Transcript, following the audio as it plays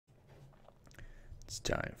It's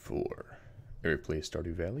time for Airplay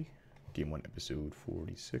Stardew Valley, Game 1, Episode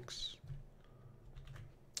 46.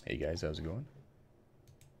 Hey guys, how's it going?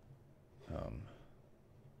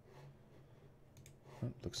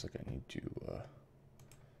 Looks like I need to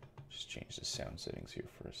just change the sound settings here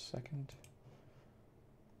for a second.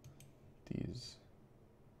 These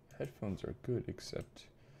headphones are good, except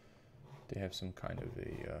they have some kind of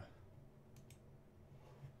a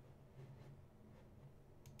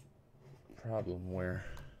problem where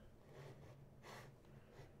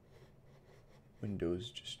Windows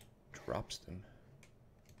just drops them.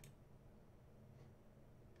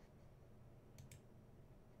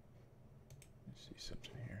 Let's see something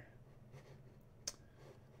here.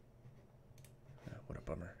 What a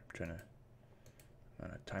bummer. I'm trying to, I'm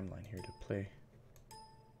on a timeline here to play.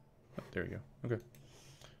 Oh, there we go. Okay.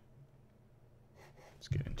 Let's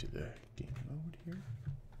get into the game mode here.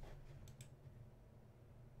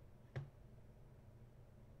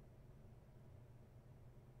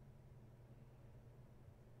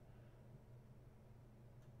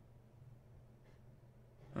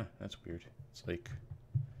 Huh, that's weird. It's like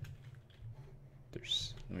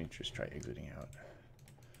there's, let me just try exiting out.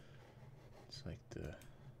 It's like the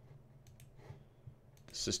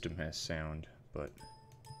system has sound, but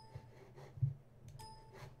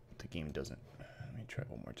the game doesn't. Let me try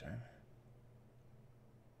one more time.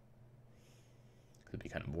 It'd be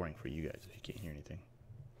kind of boring for you guys if you can't hear anything.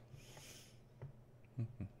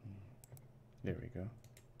 There we go.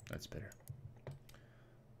 That's better.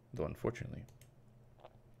 Though unfortunately,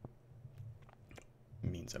 it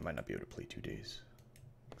means I might not be able to play 2 days.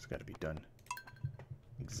 It's got to be done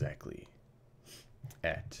exactly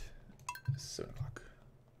at 7 o'clock.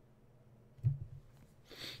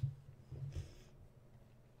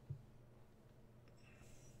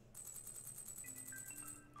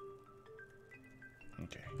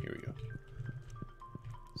 Okay, here we go.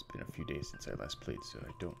 It's been a few days since I last played, so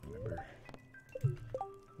I don't remember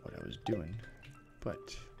what I was doing,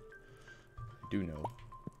 but I do know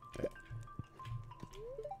that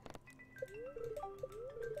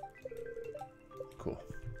cool.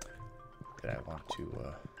 That I want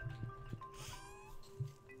to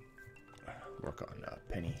work on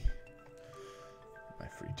Penny my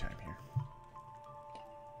free time here.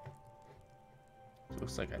 It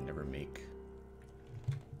looks like I never make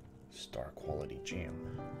star quality jam,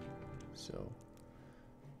 so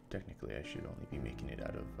technically I should only be making it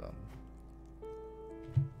out of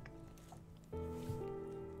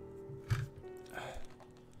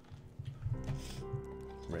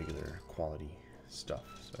regular quality stuff,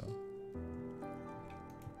 so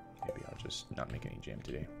maybe I'll just not make any jam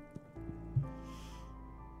today.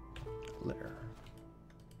 Letter.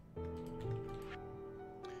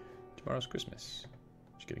 Tomorrow's Christmas.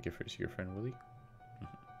 Did you get a gift for your friend Willie?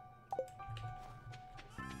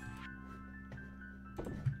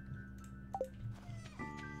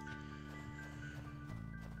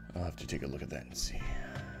 I'll have to take a look at that and see.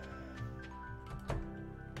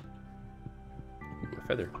 Ooh, a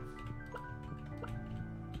feather.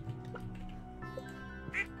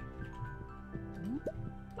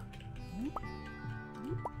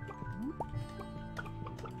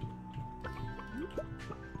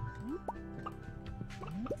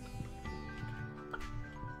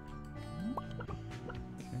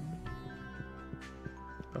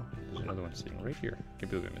 Oh, there's another one sitting right here.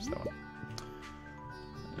 Can't believe I missed that one.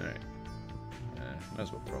 Alright. Might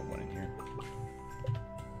as well throw one in here.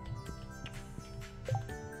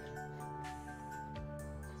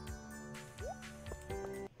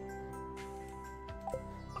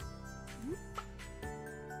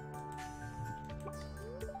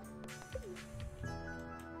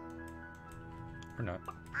 Or not.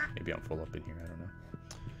 Maybe I'm full up in here, I don't know.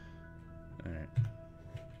 Alright.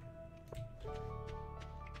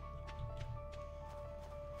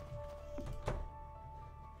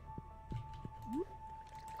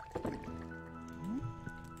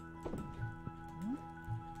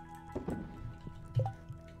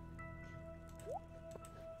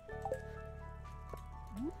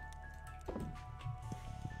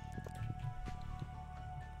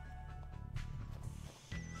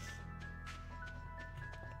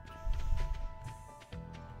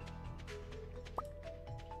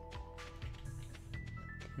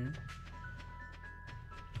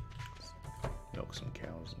 Milk some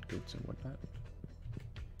cows and goats and whatnot.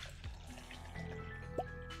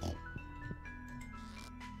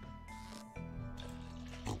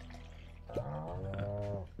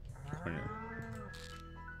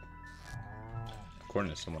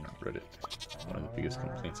 According to someone on Reddit, one of the biggest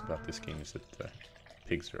complaints about this game is that the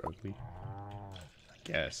pigs are ugly. I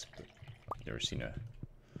guess, but I've never seen a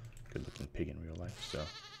good looking pig in real life, so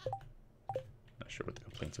not sure what the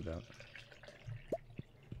complaint's about.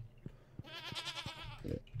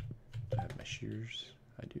 I have my shears.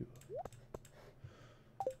 I do.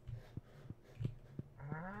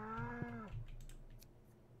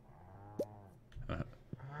 Alright.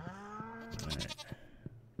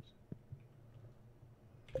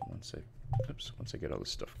 Once I get all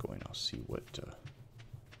this stuff going, I'll see what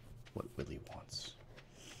Willie wants.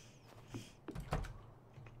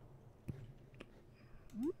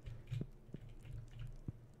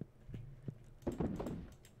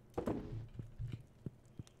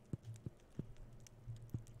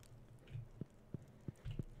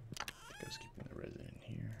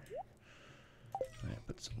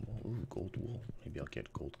 Ooh, gold wool. Maybe I'll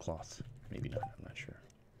get gold cloth. Maybe not, I'm not sure.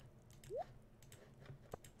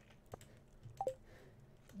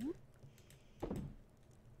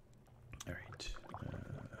 Alright.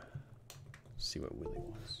 See what Willie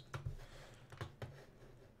wants.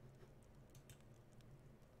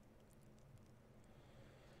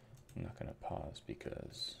 I'm not going to pause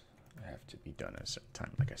because I have to be done at a certain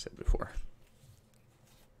time, like I said before.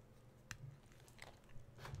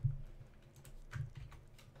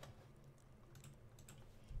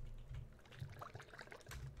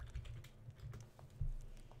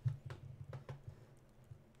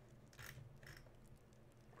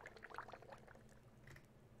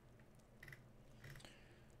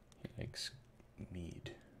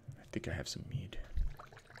 Mead. I think I have some mead.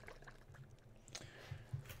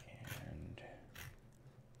 And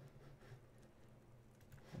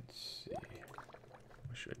let's see.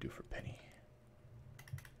 What should I do for Penny?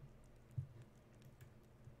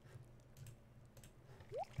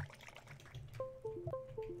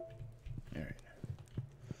 Alright.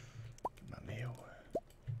 Get my mayo.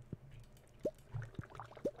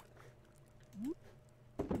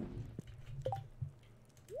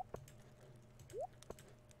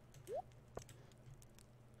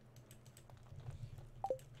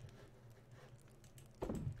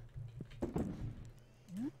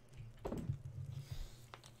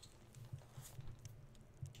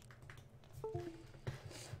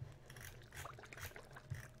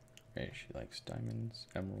 She likes diamonds,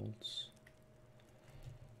 emeralds,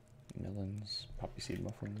 melons, poppy seed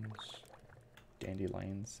muffins,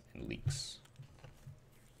 dandelions, and leeks.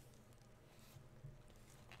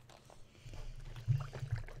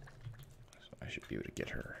 So I should be able to get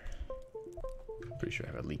her. I'm pretty sure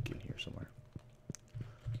I have a leek in here somewhere.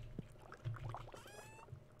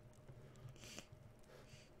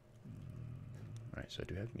 Alright, so I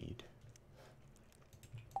do have mead.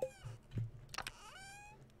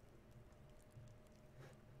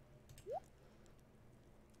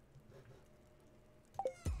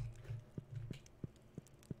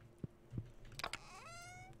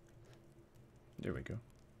 There we go.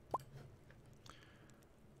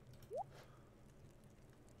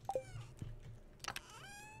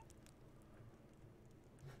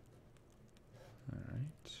 All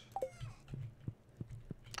right.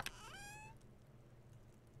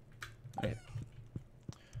 Okay.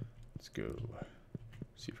 Let's go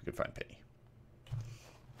see if we can find Penny.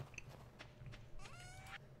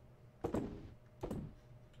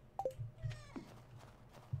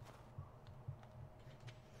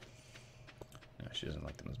 She doesn't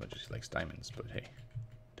like them as much as she likes diamonds, but hey,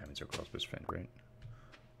 diamonds are girl's best friend, right?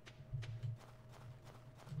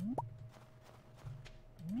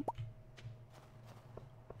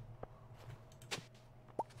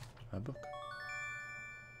 A book.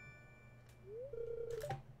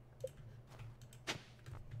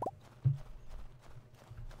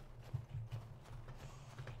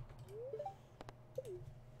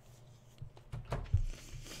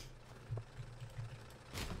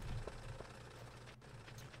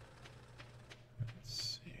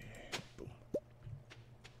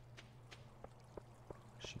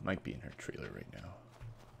 Might be in her trailer right now.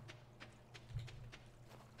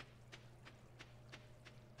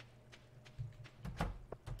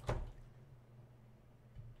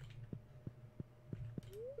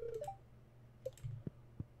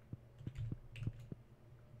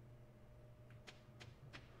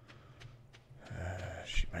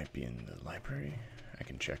 She might be in the library. I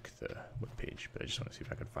can check the webpage, but I just want to see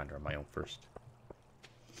if I can find her on my own first.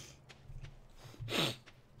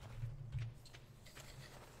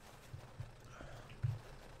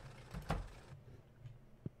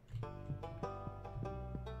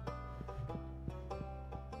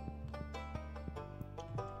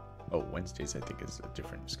 Oh, Wednesdays I think is a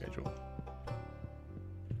different schedule.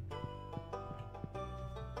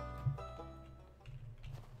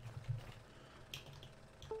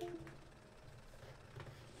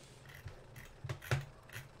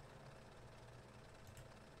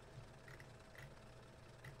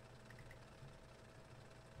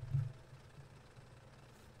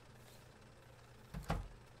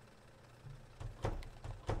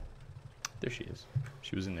 There she is.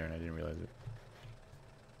 She was in there and I didn't realize it.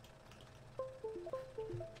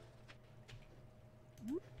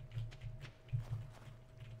 I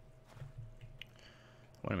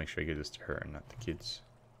want to make sure I give this to her and not the kids.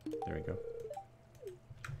 There we go.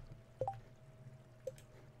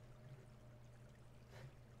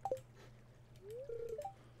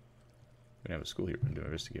 We're gonna have a school here. We're gonna do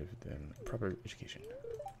our best to give them a proper education.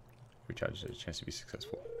 Every child has a chance to be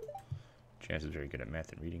successful. Chance is very good at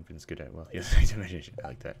math and reading, Finn's good at, well, yes, imagination. I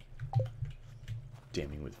like that.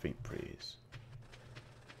 Damning with faint praise.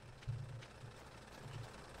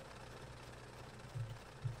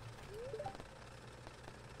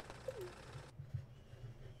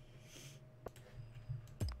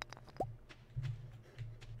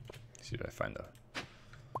 See if I find the...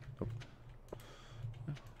 Oh.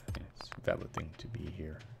 Yeah, it's a valid thing to be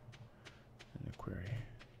here in the query.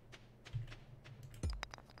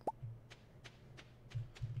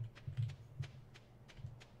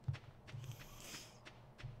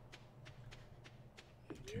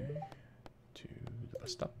 Okay, to the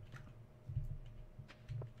bus stop.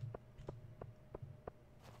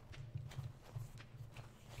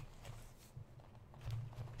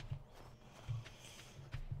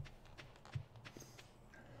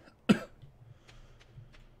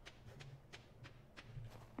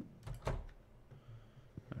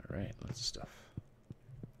 Alright, lots of stuff.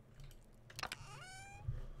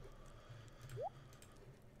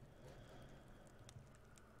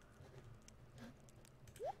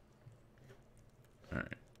 Alright,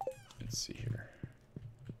 let's see here.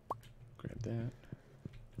 Grab that.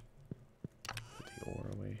 Put the ore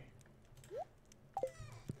away.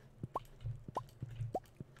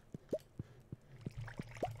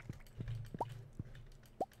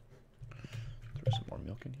 Throw some more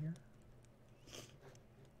milk in here.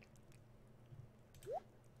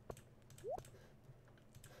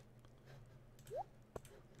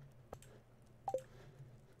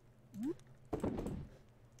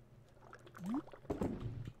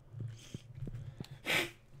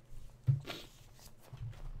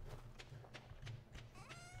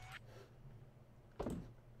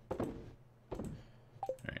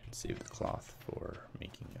 Save the cloth for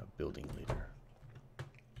making a building later.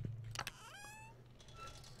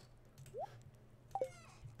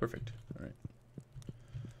 Perfect. Alright.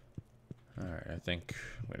 Alright, I think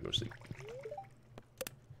I'm gonna go sleep.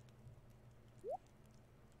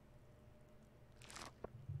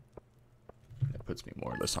 That puts me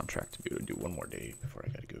more or less on track to be able to do one more day before I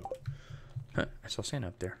gotta go. Huh, I saw Santa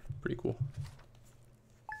up there. Pretty cool.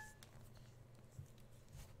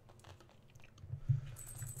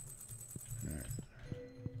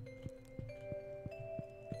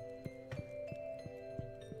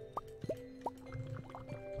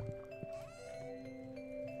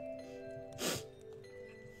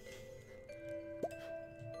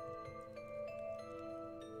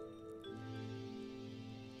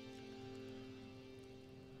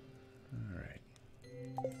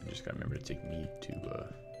 I just gotta remember to take me to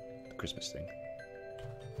the Christmas thing.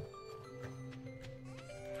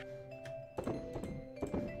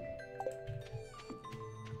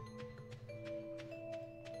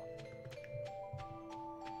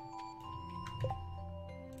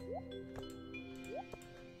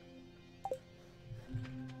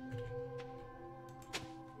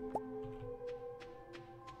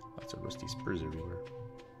 Lots of rusty spurs everywhere.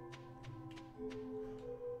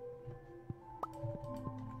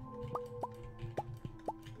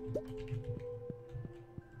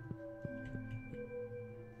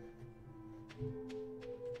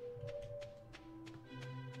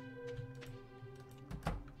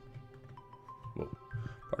 Whoa.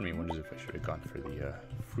 Part of me wonders if I should have gone for the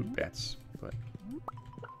fruit bats, but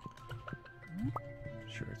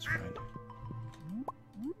sure, it's fine.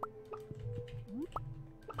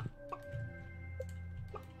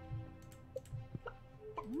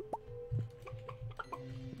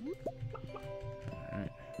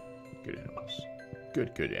 Alright. Good animals.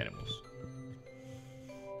 Good animals.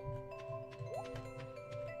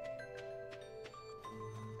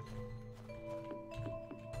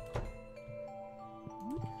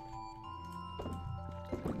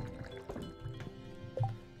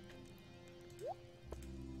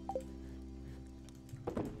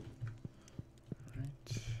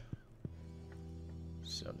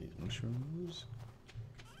 Sell these mushrooms.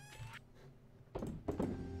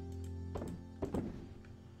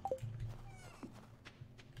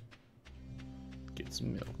 Get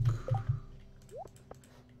some milk.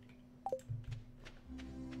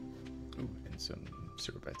 Ooh, and some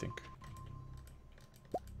syrup, I think.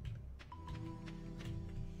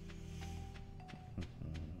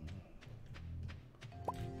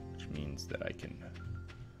 Which means that I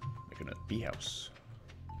working at the bee house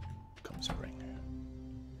come spring.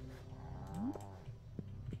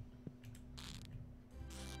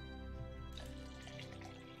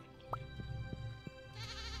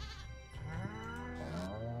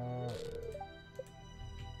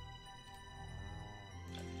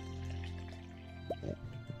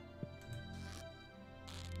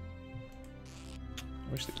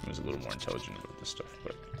 I wish the game was a little more intelligent about this stuff,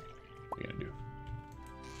 but what are you gonna do?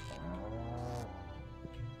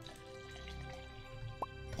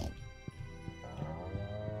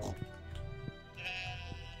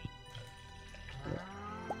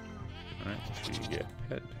 Alright, make sure you get a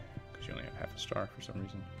pet, because you only have half a star for some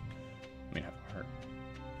reason. I mean, half a heart.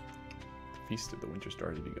 The Feast of the Winter Star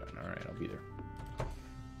has begun. Alright, I'll be there.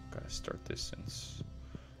 Gotta start this since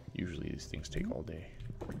usually these things take all day.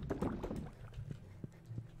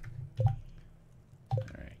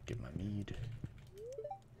 Alright, get my mead.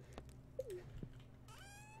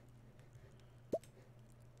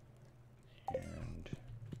 And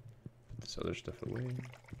put this other stuff away.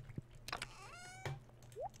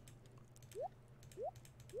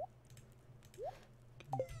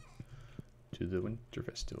 To the Winter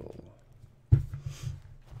Festival.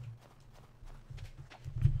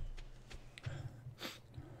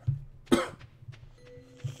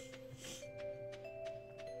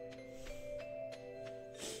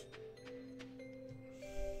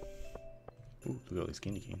 Ooh, look at all these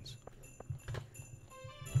candy canes.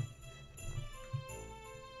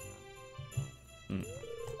 Time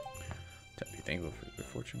to be thankful for your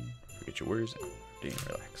fortune. Forget your worries and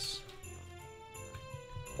relax.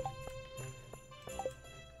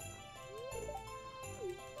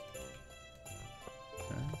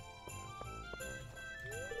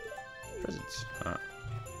 Presents. Huh.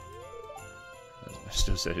 I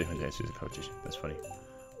still said it when I answered the competition. That's funny.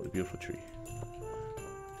 What a beautiful tree.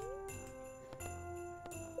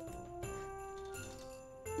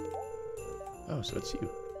 Oh, so it's you.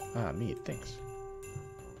 Ah, me. Thanks.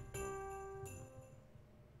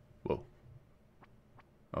 Whoa.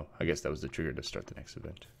 Oh, I guess that was the trigger to start the next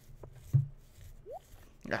event.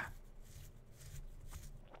 Ah.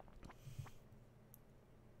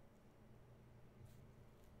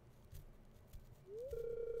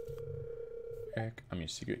 Eric, I'm your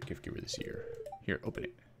secret gift giver this year. Here, open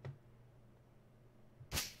it.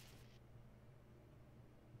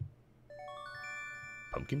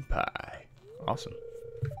 Pumpkin pie. Awesome.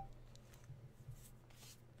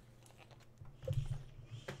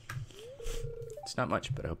 It's not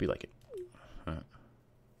much, but I hope you like it.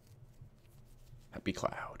 Happy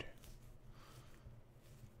Cloud.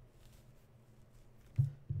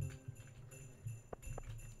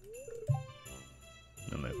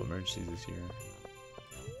 No medical emergencies this year.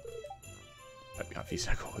 Happy on Feast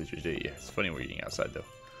Cycle is your day. Yeah, it's funny we're eating outside though.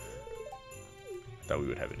 I thought we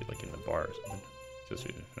would have it like in the bar or something. Just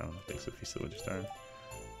reading. I don't know. Thanks to Feast of the Winter Star.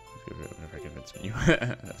 Whenever I convince you.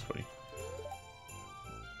 That's funny.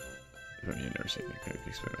 I've never seen that kind of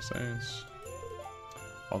explain my science.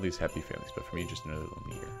 All these happy families, but for me, just another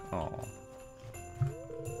lonely year. Aww.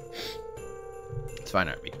 It's fine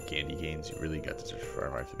art making candy canes. You really got to search for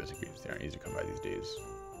our life the best ingredients. They aren't easy to come by these days.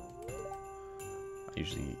 I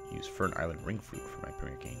usually use Fern Island ring fruit for my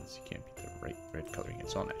premier canes. You can't beat the right red coloring.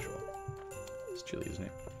 It's all natural. It's chilly, isn't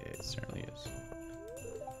it? It certainly is.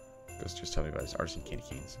 Gus just tell me about his arson candy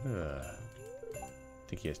canes. I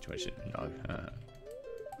think he has too much nog.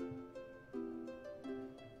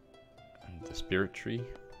 And the spirit tree.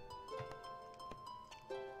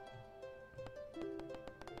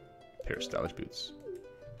 Pair of stylish boots.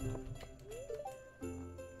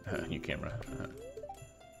 New camera.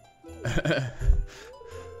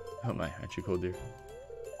 Oh my, aren't you cold, dear?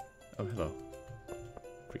 Oh, hello.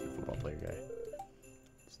 Freaking football player guy.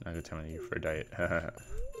 It's not a good time of the year for a diet.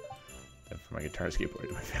 And for my guitar, skateboard,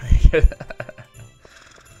 my family.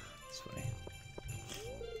 It's funny.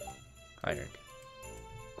 Hi, Eric.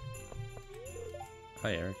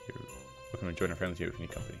 Hi, Eric. You're welcome to join our family here if you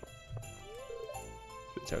need company.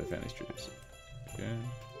 So it's how the family's treated. Okay.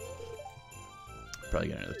 Probably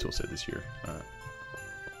get another tool set this year.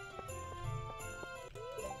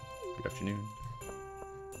 Good afternoon.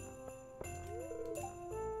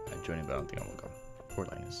 I'm joining, but I don't think I'm welcome. Poor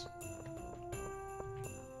Linus.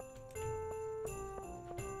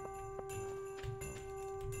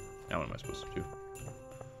 Now what am I supposed to do?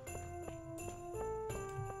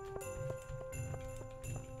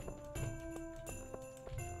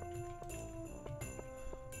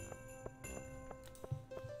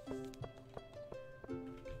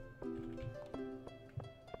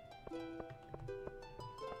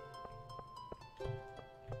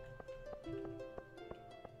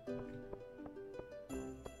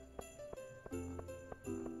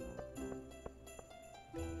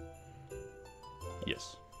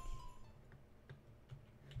 Yes.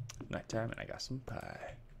 Nighttime, and I got some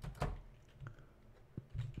pie. How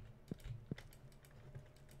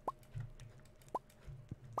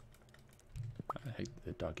the heck did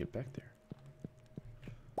the dog get back there?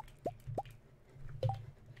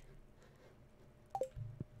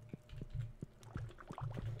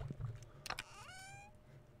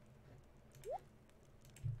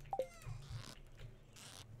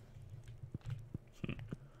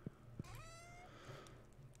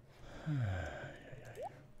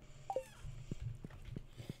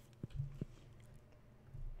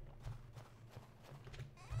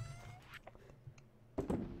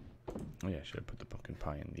 Oh yeah, I should have put the pumpkin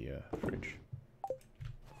pie in the fridge.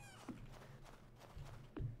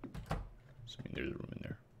 Assuming there's room in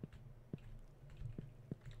there.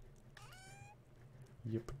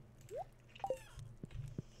 Yep.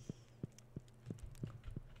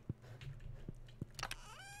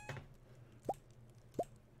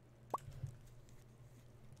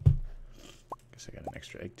 Guess I got an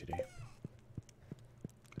extra egg today.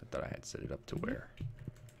 I thought I had set it up to where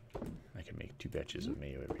I can make 2 batches of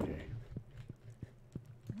mayo every day.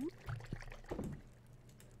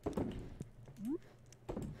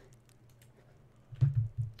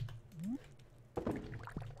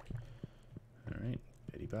 Alright,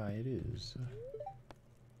 Betty bye it is.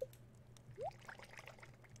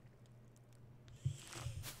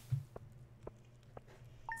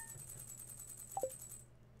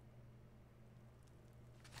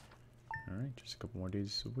 Alright, just a couple more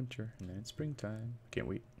days of winter and then it's springtime. Can't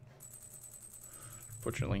wait.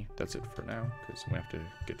 Fortunately, that's it for now because I'm going to have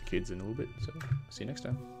to get the kids in a little bit. So, see you next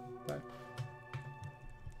time. Bye.